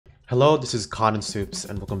Hello, this is Cotton Soups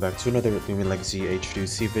and welcome back to another Lumion Legacy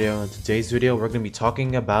HTUC video. In today's video, we're going to be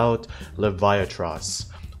talking about Leviatross.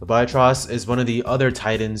 Leviatross is one of the other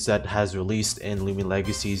titans that has released in Lumion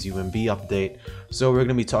Legacy's UMB update. So we're going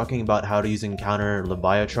to be talking about how to use and counter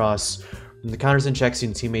Leviatross. The counters and checks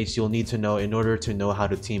in teammates you'll need to know in order to know how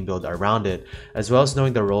to team build around it, as well as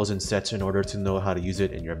knowing the roles and sets in order to know how to use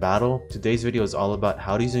it in your battle. Today's video is all about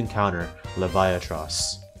how to use and counter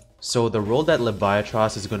Leviatross. So the role that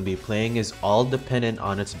Leviatross is going to be playing is all dependent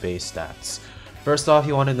on its base stats. First off,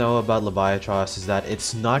 you want to know about Leviatross is that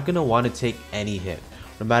it's not going to want to take any hit,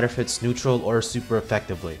 no matter if it's neutral or super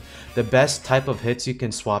effectively. The best type of hits you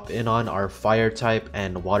can swap in on are fire type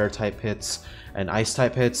and water type hits, and ice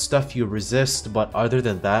type hits, stuff you resist, but other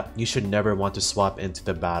than that, you should never want to swap into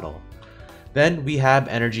the battle. Then we have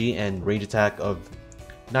energy and range attack of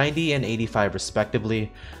 90 and 85 respectively.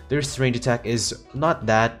 This range attack is not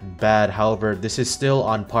that bad, however, this is still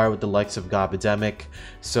on par with the likes of Gobidemic,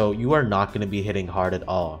 so you are not going to be hitting hard at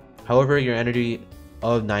all. However, your energy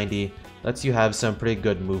of 90 lets you have some pretty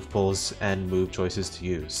good move pulls and move choices to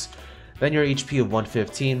use. Then your HP of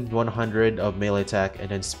 115, 100 of melee attack, and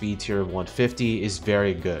then speed tier of 150 is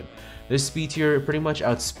very good. This speed tier pretty much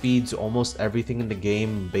outspeeds almost everything in the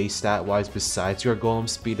game base stat wise besides your golem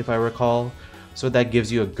speed if I recall. So that gives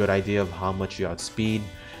you a good idea of how much you outspeed.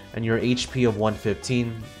 And your HP of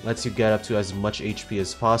 115 lets you get up to as much HP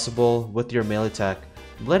as possible with your melee attack,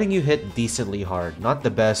 letting you hit decently hard. Not the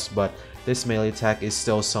best, but this melee attack is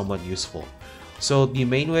still somewhat useful. So the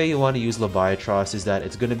main way you want to use Leviatross is that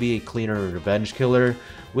it's going to be a cleaner revenge killer,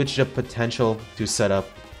 which the potential to set up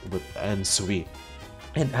and sweep.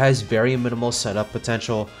 It has very minimal setup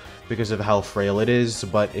potential because of how frail it is,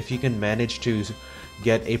 but if you can manage to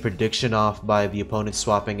get a prediction off by the opponent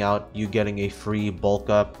swapping out, you getting a free bulk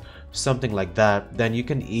up, something like that, then you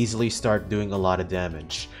can easily start doing a lot of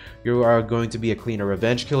damage. You are going to be a cleaner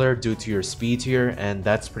revenge killer due to your speed tier, and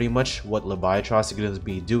that's pretty much what Leviatross is going to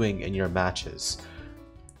be doing in your matches.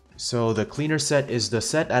 So the cleaner set is the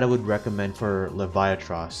set that I would recommend for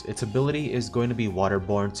Leviatross. Its ability is going to be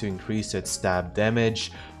waterborne to increase its stab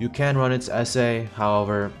damage. You can run its SA,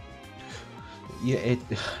 however,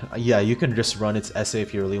 yeah, you can just run its SA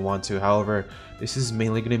if you really want to. However, this is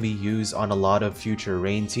mainly going to be used on a lot of future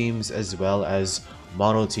rain teams as well as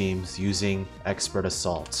mono teams using expert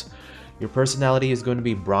assault. Your personality is going to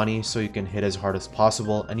be brawny, so you can hit as hard as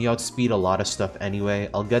possible, and you outspeed a lot of stuff anyway.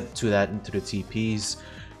 I'll get to that into the TPs.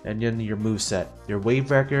 And then your moveset. Your wave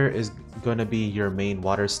wrecker is going to be your main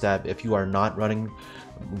water stab if you are not running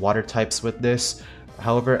water types with this.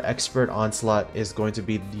 However, Expert Onslaught is going to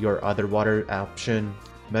be your other water option.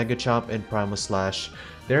 Mega Chomp and Primal Slash,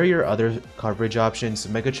 they're your other coverage options.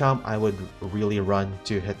 Mega Chomp I would really run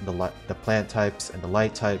to hit the plant types and the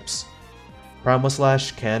light types. Primal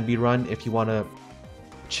Slash can be run if you want to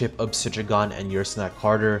chip Obsidian and your snack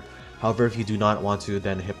harder. However, if you do not want to,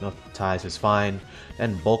 then Hypnotize is fine.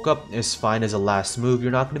 And Bulk Up is fine as a last move.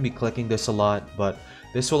 You're not going to be clicking this a lot, but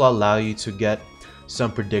this will allow you to get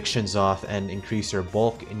some predictions off and increase your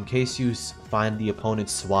bulk in case you find the opponent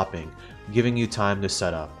swapping, giving you time to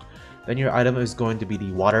set up. Then your item is going to be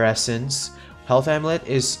the Water Essence. Health Amulet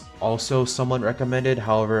is also somewhat recommended,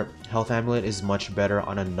 however, Health Amulet is much better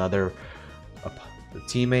on another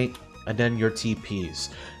teammate. And then your TPs.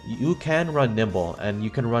 You can run Nimble, and you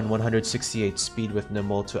can run 168 speed with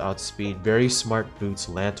Nimble to outspeed very smart boots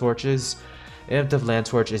land torches. If the land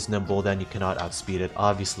torch is nimble, then you cannot outspeed it,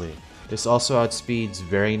 obviously. This also outspeeds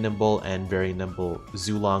very nimble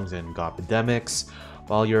Zulongs and Gobidemics,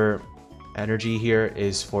 while your energy here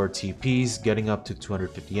is for TPs, getting up to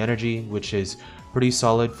 250 energy, which is pretty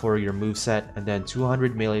solid for your moveset, and then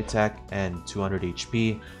 200 melee attack and 200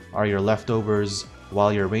 HP are your leftovers,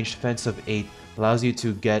 while your range defense of 8 allows you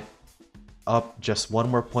to get up just one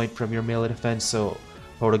more point from your melee defense, so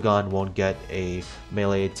Protagon won't get a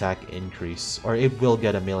melee attack increase, or it will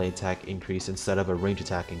get a melee attack increase instead of a range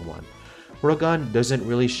attacking one. Protagon doesn't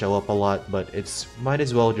really show up a lot, but it's might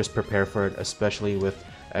as well just prepare for it, especially with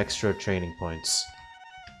extra training points.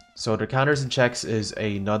 So the counters and checks is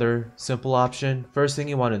another simple option. First thing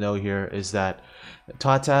you want to know here is that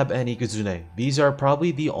Tatab and Ikizune, these are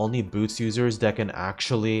probably the only boots users that can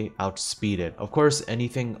actually outspeed it. Of course,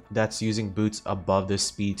 anything that's using boots above the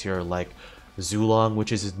speed tier like Zulong,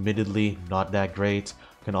 which is admittedly not that great,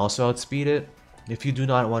 can also outspeed it. If you do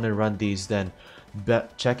not want to run these, then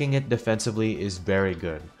checking it defensively is very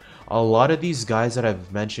good. A lot of these guys that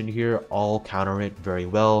I've mentioned here all counter it very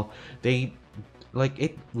well.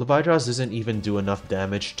 Leviatross doesn't even do enough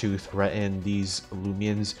damage to threaten these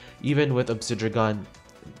Lumions. Even with Obsidian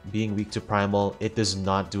being weak to Primal, it does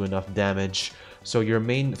not do enough damage. So your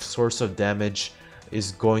main source of damage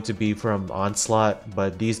is going to be from Onslaught,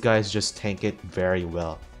 but these guys just tank it very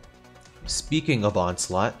well. Speaking of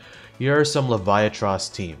Onslaught, here are some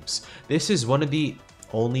Leviatross teams. This is one of the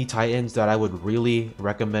only Titans that I would really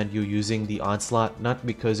recommend you using the Onslaught, not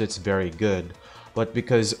because it's very good, but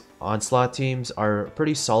because Onslaught teams are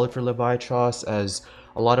pretty solid for Leviatross, as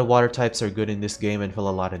a lot of water types are good in this game and fill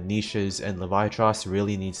a lot of niches, and Leviatross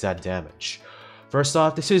really needs that damage. First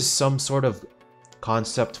off, this is some sort of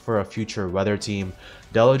concept for a future weather team.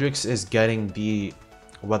 Deladrix is getting the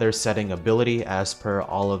weather setting ability as per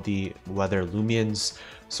all of the weather Lumions,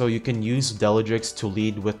 so you can use Deladrix to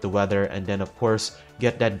lead with the weather and then of course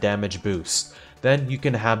get that damage boost. Then you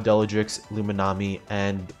can have Deladrix, Luminami,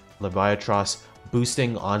 and Leviatross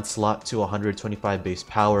boosting Onslaught to 125 base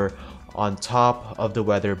power. On top of the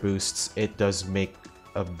weather boosts, it does make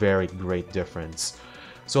a very great difference.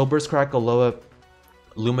 Soulburst Krakaloa,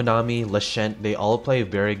 Luminami, Lashent, they all play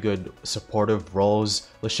very good supportive roles.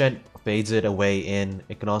 Lashent fades it away in,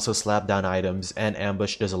 it can also slap down items, and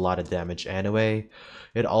Ambush does a lot of damage anyway.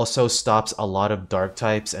 It also stops a lot of dark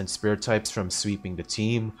types and spirit types from sweeping the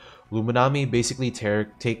team. Luminami basically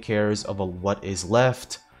take cares of what is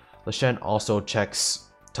left. Lashent also checks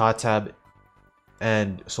Tatab,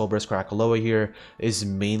 and Soulburst Krakaloa here is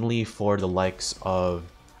mainly for the likes of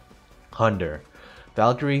Hunder.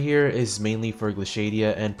 Valkyrie here is mainly for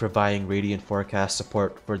Glaciadia and providing Radiant Forecast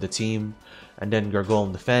support for the team. And then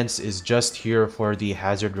Gargoyle Defense is just here for the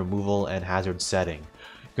hazard removal and hazard setting.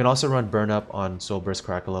 You can also run Burn Up on Soulburst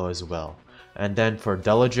Krakaloa as well. And then for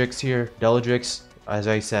Deladrix here, Deladrix, as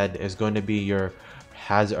I said, is going to be your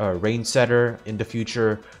range setter in the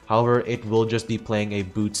future. However, it will just be playing a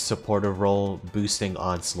boost supportive role, boosting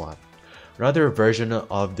Onslaught. Another version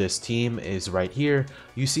of this team is right here.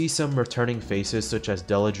 You see some returning faces such as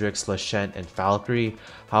Deladrix, Lashent, and Valkyrie.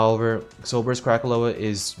 However, Soulburst Krakaloa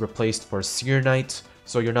is replaced for Seer Knight,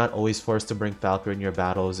 so you're not always forced to bring Valkyrie in your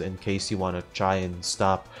battles in case you want to try and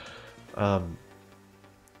stop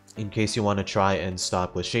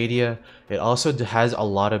Glaciadia. It also has a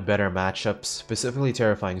lot of better matchups, specifically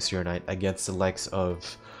terrifying Seer Knight against the likes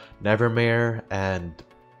of Nevermare and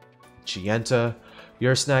Chienta.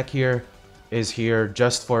 Your snack here is here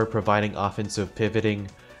just for providing offensive pivoting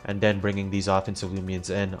and then bringing these offensive Lumions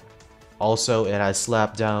in. Also, it has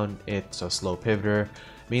Slap Down, it's a slow pivoter,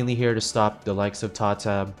 mainly here to stop the likes of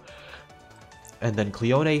Tatab. And then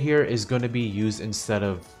Cleone here is going to be used instead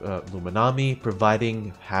of Luminami,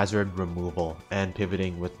 providing hazard removal and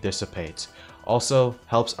pivoting with Dissipate. Also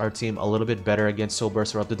helps our team a little bit better against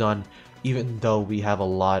Soulburst Raptidon, even though we have a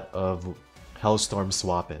lot of Hellstorm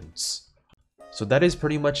swap-ins. So that is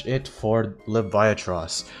pretty much it for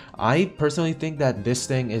Leviatross. I personally think that this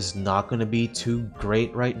thing is not going to be too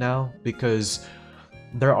great right now because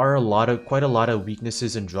there are quite a lot of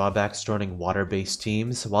weaknesses and drawbacks running water-based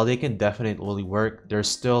teams. While they can definitely work, they're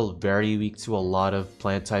still very weak to a lot of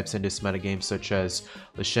plant types in this metagame, such as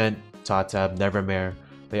Lashent, Tatab, Nevermare.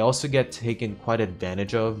 They also get taken quite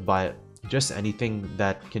advantage of by just anything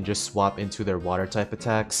that can just swap into their water type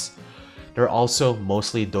attacks. They're also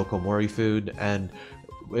mostly Dokomori food, and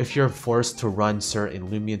if you're forced to run certain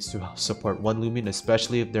Lumions to support one Lumion,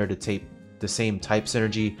 especially if they're the same type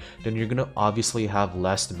synergy, then you're going to obviously have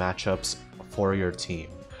less matchups for your team.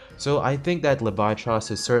 So I think that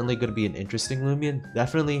Leviatross is certainly going to be an interesting Lumion,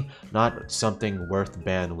 definitely not something worth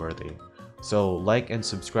ban worthy. So like and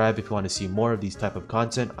subscribe if you want to see more of these type of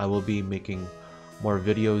content. I will be making more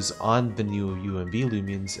videos on the new UMV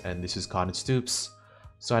Lumions, and this is Cotton Stoops,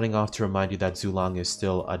 signing off to remind you that Zulong is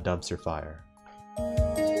still a dumpster fire.